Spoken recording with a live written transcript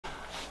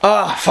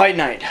Fight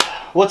night.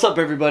 What's up,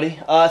 everybody?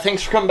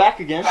 Thanks for coming back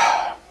again.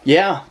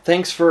 Yeah,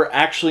 thanks for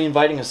actually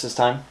inviting us this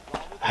time.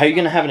 How are you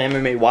gonna have an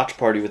MMA watch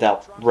party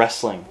without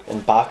wrestling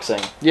and boxing?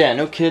 Yeah,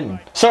 no kidding.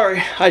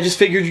 Sorry, I just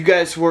figured you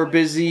guys were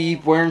busy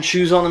wearing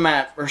shoes on the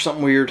mat or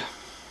something weird.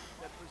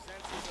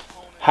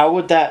 How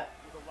would that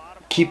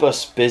keep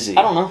us busy?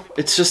 I don't know.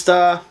 It's just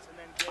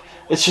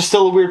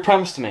still a weird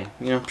premise to me.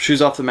 You know,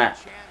 shoes off the mat.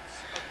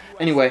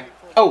 Anyway,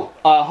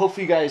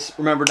 hopefully you guys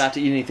remember not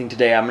to eat anything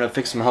today. I'm gonna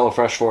fix some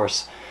HelloFresh for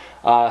us.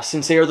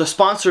 Since they are the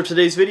sponsor of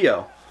today's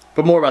video.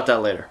 But more about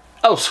that later.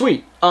 Oh,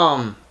 sweet.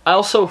 I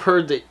also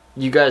heard that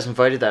you guys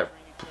invited that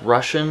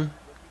Russian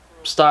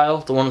style,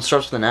 the one that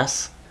starts with an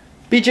S.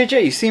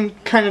 BJJ, you seem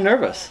kind of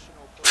nervous.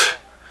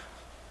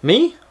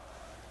 Me?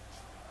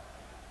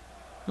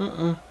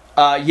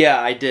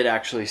 Yeah, I did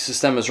actually.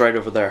 Systema's right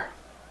over there.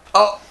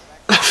 Oh.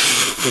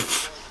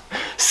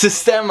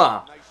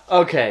 Systema.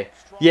 Okay.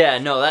 Yeah,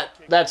 no,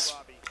 that's...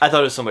 I thought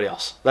it was somebody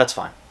else. That's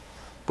fine.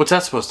 What's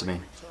that supposed to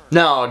mean?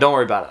 No, don't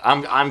worry about it.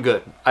 I'm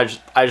good. I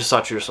just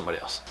thought you were somebody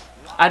else.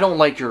 I don't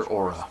like your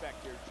aura.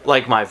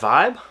 Like my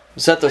vibe?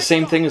 Is that the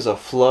same thing as a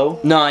flow?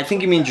 No, I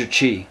think it means your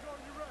chi.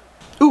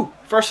 Ooh,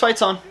 first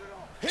fight's on.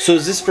 So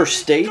is this for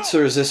states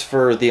or is this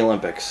for the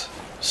Olympics?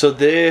 So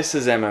this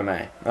is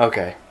MMA.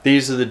 Okay.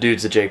 These are the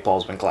dudes that Jake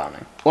Paul's been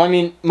clowning. Well, I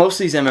mean, most of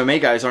these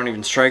MMA guys aren't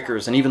even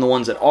strikers, and even the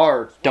ones that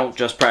are don't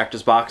just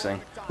practice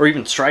boxing. Or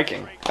even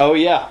striking. Oh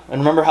yeah,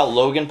 and remember how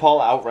Logan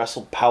Paul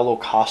out-wrestled Paulo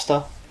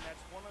Costa?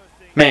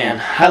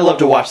 Man, I love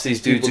to watch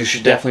these dudes who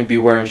should definitely be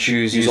wearing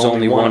shoes use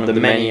only one of the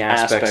many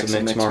aspects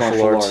of mixed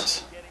martial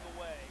arts.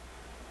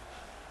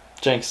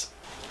 Jinx.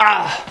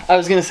 I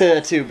was gonna say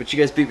that too, but you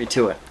guys beat me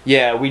to it.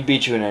 Yeah, we'd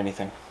beat you in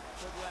anything.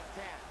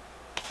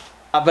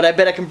 But I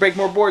bet I can break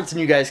more boards than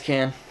you guys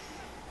can.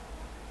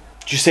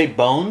 Did you say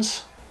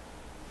bones?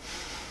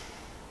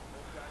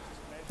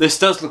 This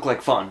does look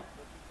like fun,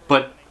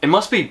 but it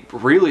must be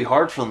really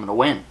hard for them to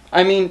win.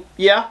 I mean,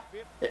 yeah,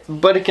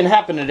 but it can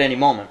happen at any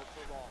moment.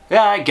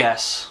 Yeah, I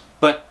guess,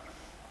 but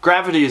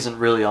gravity isn't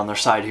really on their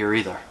side here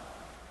either.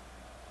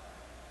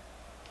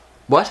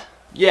 What?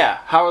 Yeah,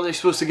 how are they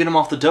supposed to get him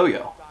off the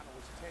dojo?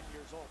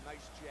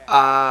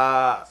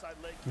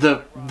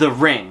 The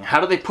ring.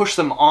 How do they push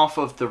them off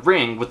of the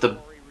ring with the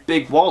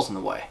big walls in the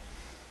way?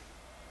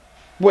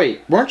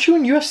 Wait, weren't you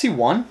in UFC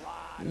 1?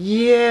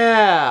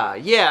 Yeah,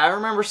 I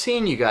remember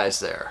seeing you guys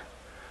there.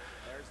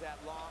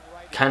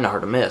 Kinda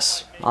hard to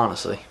miss,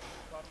 honestly.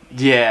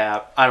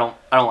 Yeah, I don't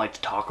like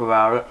to talk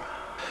about it.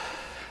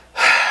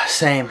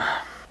 Same.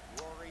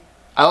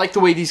 I like the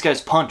way these guys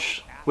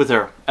punch with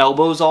their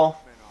elbows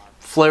all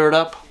flared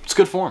up. It's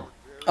good form.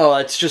 Oh,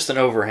 it's just an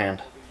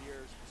overhand.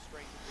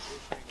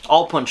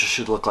 All punches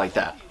should look like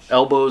that.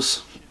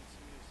 Elbows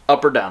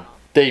up or down.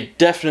 They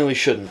definitely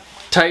shouldn't.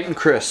 Tight and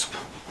crisp.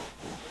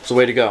 It's the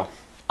way to go.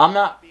 I'm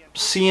not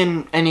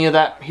seeing any of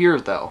that here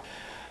though.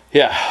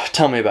 Yeah,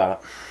 tell me about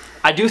it.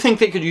 I do think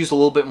they could use a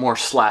little bit more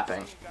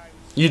slapping.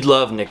 You'd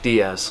love Nick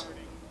Diaz.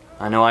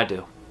 I know I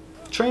do.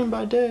 Train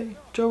by day,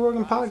 Joe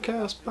Rogan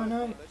podcast by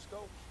night,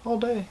 all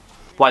day.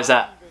 Why's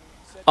that?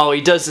 Oh,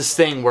 he does this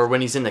thing where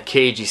when he's in the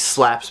cage, he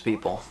slaps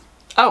people.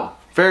 Oh,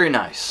 very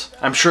nice.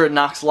 I'm sure it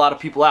knocks a lot of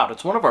people out.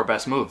 It's one of our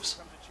best moves.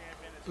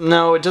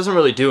 No, it doesn't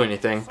really do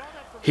anything.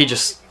 He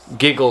just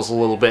giggles a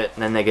little bit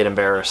and then they get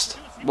embarrassed.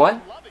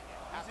 What?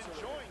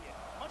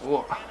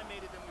 Well,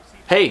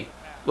 hey,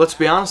 let's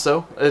be honest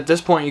though. At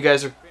this point, you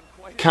guys are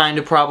kind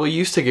of probably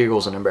used to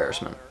giggles and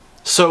embarrassment.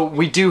 So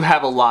we do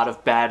have a lot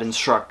of bad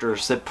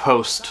instructors that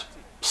post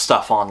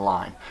stuff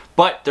online.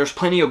 But there's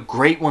plenty of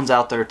great ones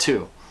out there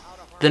too.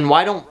 Then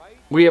why don't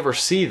we ever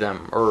see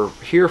them or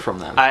hear from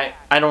them? I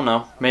don't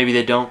know. Maybe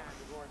they don't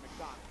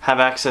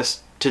have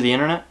access to the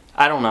internet?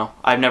 I don't know.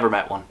 I've never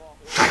met one.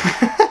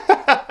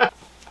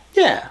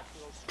 Yeah,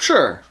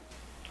 sure.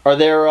 Are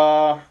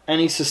there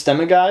any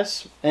Systema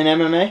guys in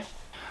MMA?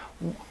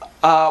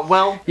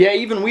 Well, yeah,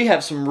 even we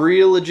have some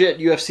real legit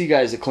UFC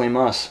guys that claim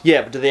us.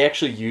 Yeah, but do they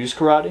actually use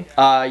karate?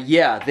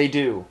 Yeah, they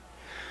do.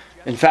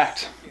 In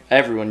fact,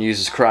 everyone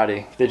uses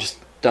karate. They just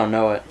don't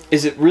know it.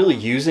 Is it really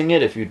using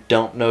it if you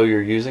don't know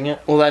you're using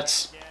it? Well,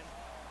 that's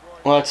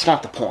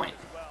not the point.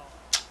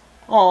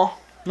 Aw,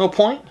 no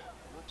point?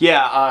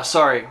 Yeah,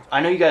 sorry. I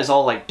know you guys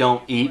all, like,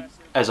 don't eat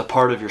as a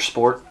part of your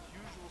sport,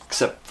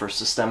 except for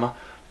Systema,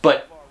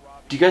 but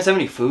do you guys have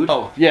any food?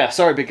 Oh, yeah,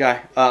 sorry, big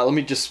guy. Let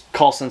me just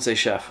call Sensei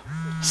Chef.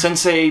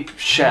 Sensei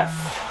Chef.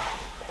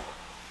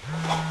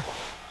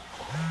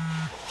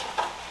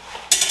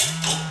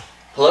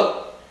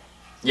 Hello?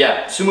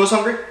 Yeah, Sumo's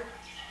hungry?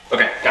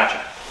 Okay, gotcha.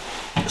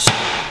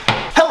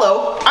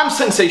 Hello, I'm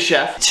Sensei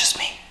Chef. It's just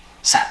me,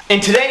 Seth.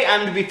 And today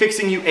I'm going to be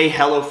fixing you a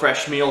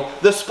HelloFresh meal,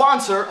 the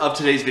sponsor of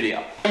today's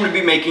video. I'm going to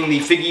be making the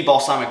Figgy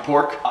balsamic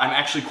pork. I'm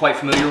actually quite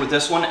familiar with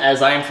this one,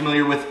 as I am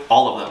familiar with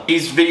all of them.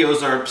 These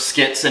videos are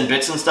skits and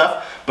bits and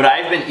stuff, but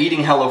I've been eating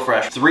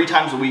HelloFresh 3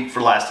 times a week for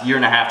the last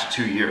 1.5 to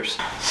 2 years.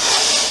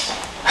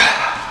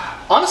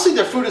 Honestly,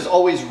 their food is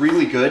always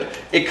really good.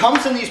 It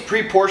comes in these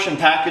pre-portioned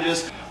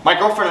packages. My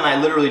girlfriend and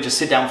I literally just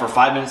sit down for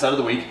 5 minutes out of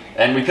the week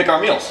and we pick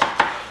our meals.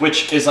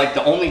 which is like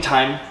the only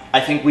time I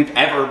think we've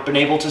ever been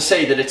able to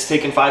say that it's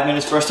taken 5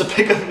 minutes for us to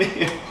pick a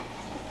meal.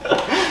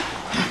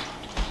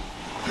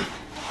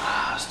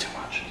 That's too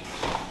much.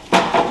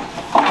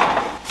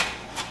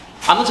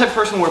 I'm the type of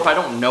person where if I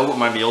don't know what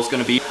my meal is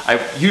going to be, I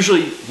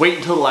usually wait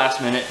until the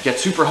last minute, get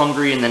super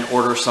hungry, and then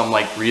order some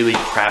like really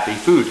crappy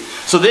food.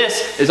 So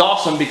this is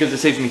awesome because it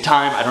saves me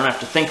time. I don't have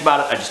to think about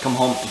it. I just come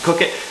home and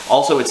cook it.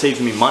 Also, it saves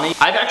me money.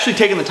 I've actually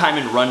taken the time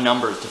and run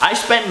numbers. I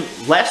spend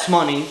less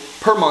money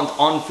per month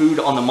on food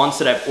on the months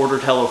that I've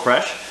ordered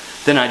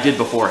HelloFresh than I did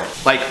beforehand.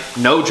 Like,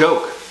 no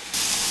joke.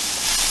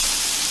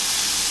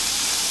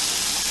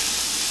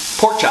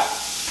 Pork chop.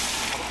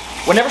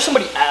 Whenever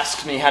somebody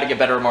asks me how to get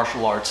better at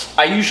martial arts,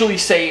 I usually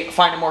say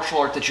find a martial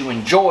art that you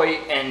enjoy,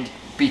 and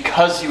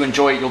because you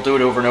enjoy it, you'll do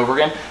it over and over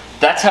again.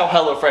 That's how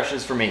HelloFresh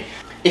is for me.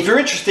 If you're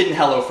interested in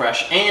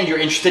HelloFresh and you're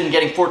interested in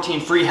getting 14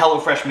 free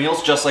HelloFresh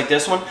meals just like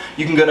this one,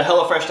 you can go to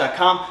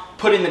HelloFresh.com,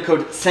 put in the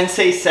code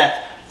Sensei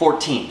Seth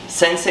 14.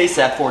 Sensei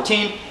Seth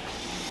 14.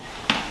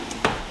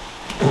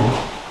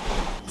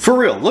 For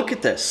real, look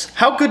at this.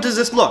 How good does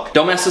this look?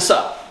 Don't mess this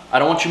up. I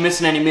don't want you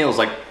missing any meals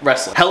like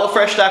wrestling.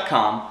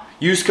 HelloFresh.com.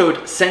 Use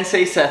code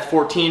Sensei Seth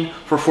 14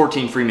 for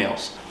 14 free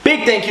meals.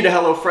 Big thank you to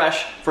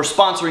HelloFresh for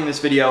sponsoring this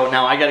video.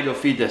 Now I gotta go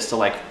feed this to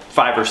like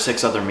 5 or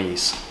 6 other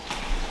me's.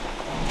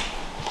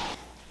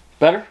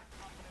 Better?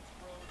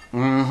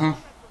 Mm-hmm.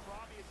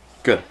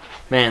 Good.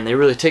 Man, they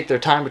really take their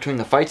time between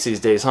the fights these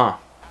days, huh?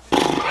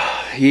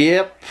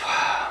 Yep.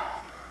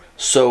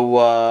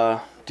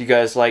 So, do you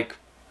guys like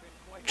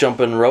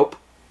jumping rope?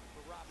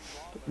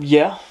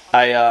 Yeah.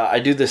 I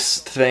do this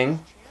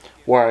thing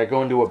where I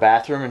go into a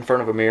bathroom in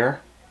front of a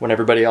mirror when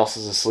everybody else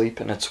is asleep,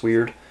 and it's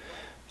weird.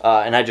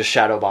 And I just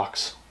shadow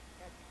box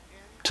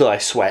till I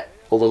sweat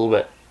a little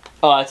bit.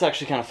 It's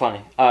actually kind of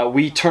funny.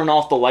 We turn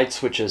off the light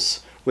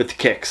switches with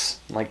kicks,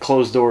 like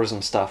closed doors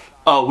and stuff.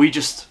 Oh, we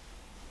just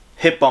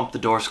hip bump the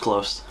doors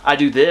closed. I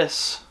do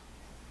this.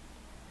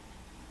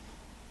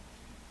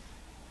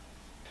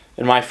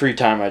 In my free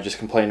time, I just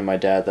complain to my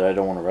dad that I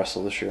don't want to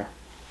wrestle this year.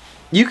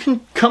 You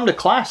can come to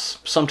class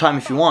sometime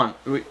if you want.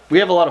 We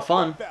have a lot of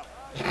fun.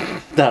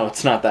 No,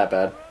 it's not that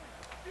bad.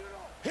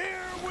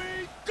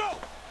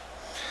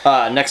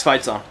 Next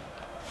fight's on.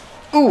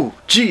 Ooh,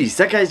 jeez,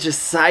 that guy's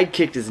just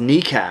sidekicked his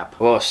kneecap.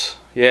 Wuss.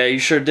 Yeah, you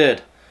sure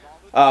did.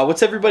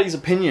 What's everybody's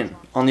opinion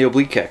on the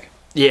oblique kick?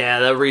 Yeah,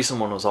 that recent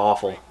one was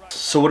awful.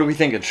 So what are we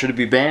thinking? Should it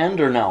be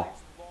banned or no?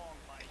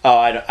 Oh,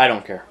 I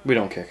don't care. We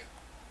don't kick.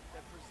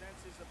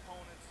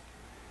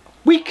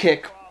 We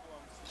kick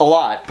a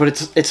lot, but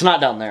it's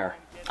not down there.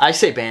 I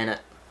say ban it.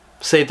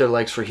 Save their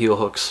legs for heel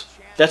hooks.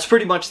 That's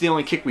pretty much the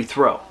only kick we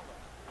throw.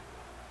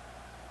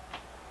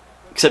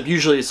 Except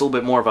usually it's a little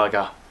bit more of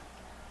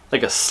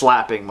like a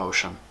slapping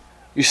motion.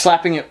 You're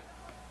slapping it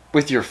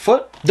with your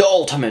foot? The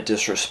ultimate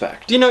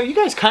disrespect. You know, you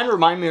guys kind of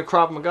remind me of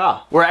Krav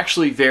Maga. We're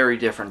actually very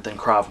different than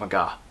Krav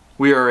Maga.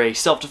 We are a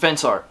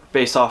self-defense art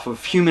based off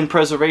of human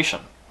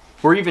preservation.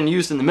 We're even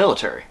used in the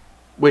military.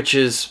 Which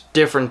is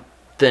different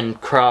than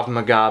Krav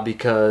Maga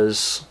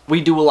because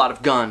we do a lot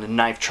of gun and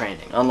knife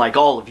training, unlike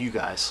all of you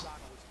guys.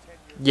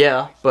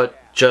 Yeah, but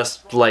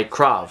just like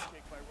Krav.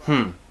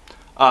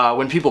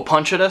 When people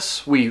punch at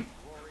us, we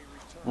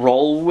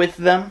roll with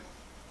them.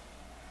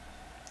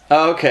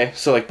 Oh, okay,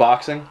 so like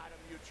boxing?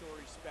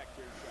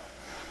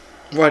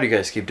 Why do you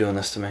guys keep doing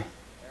this to me?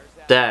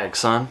 Dag,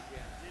 son.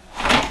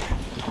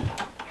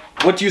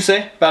 What do you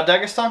say about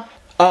Dagestan?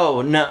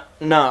 Oh,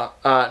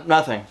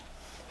 nothing.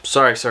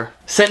 Sorry, sir.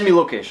 Send me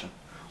location.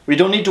 We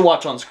don't need to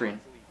watch on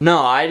screen. No,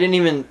 I didn't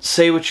even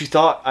say what you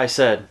thought I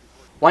said.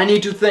 Why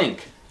need to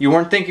think? You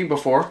weren't thinking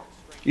before.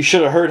 You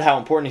should have heard how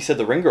important he said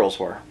the ring girls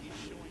were.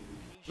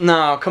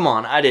 No, come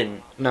on, I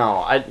didn't.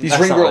 No, these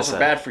ring girls are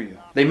bad for you.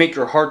 They make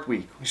your heart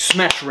weak. You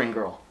smash a ring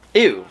girl.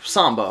 Ew,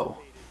 Sambo.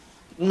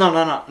 No,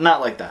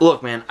 not like that.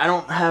 Look, man, I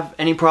don't have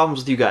any problems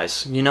with you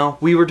guys. You know,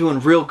 we were doing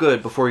real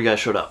good before you guys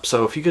showed up.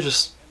 So if you could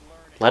just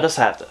let us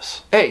have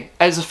this. Hey,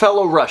 as a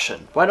fellow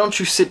Russian, why don't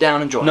you sit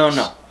down and join us?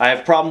 No, I have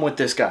a problem with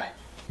this guy.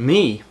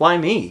 Me? Why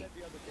me?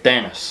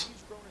 Danis.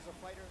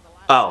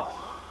 Oh.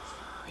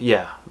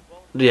 Yeah,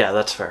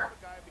 that's fair.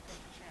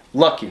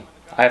 Lucky.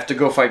 I have to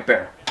go fight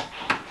Bear.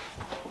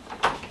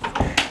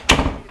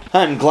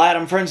 I'm glad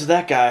I'm friends with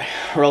that guy,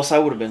 or else I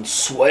would have been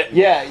sweating.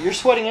 Yeah, you're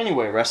sweating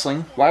anyway,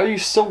 wrestling. Why are you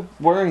still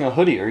wearing a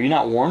hoodie? Are you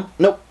not warm?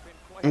 Nope.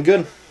 I'm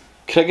good.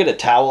 Could I get a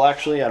towel,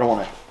 actually? I don't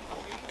want to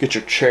get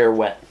your chair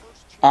wet.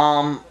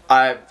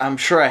 I'm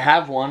sure I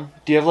have one.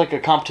 Do you have, like, a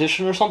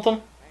competition or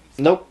something?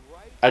 Nope.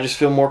 I just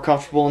feel more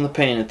comfortable in the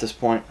pain at this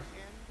point.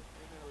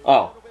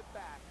 Oh.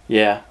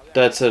 Yeah,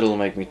 Dad said it'll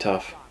make me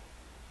tough.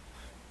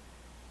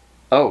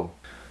 Oh.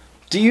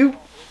 Do you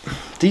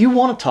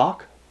want to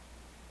talk?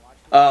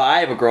 I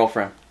have a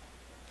girlfriend.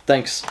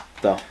 Thanks,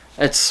 though.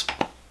 It's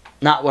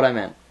not what I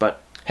meant,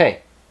 but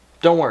hey,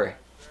 don't worry.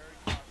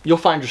 You'll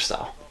find your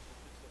style.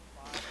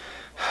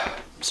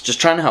 It's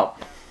just trying to help.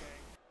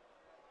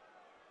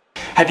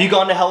 Have you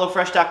gone to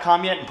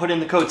HelloFresh.com yet and put in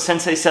the code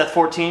Sensei Seth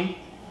 14?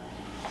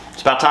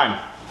 It's about time.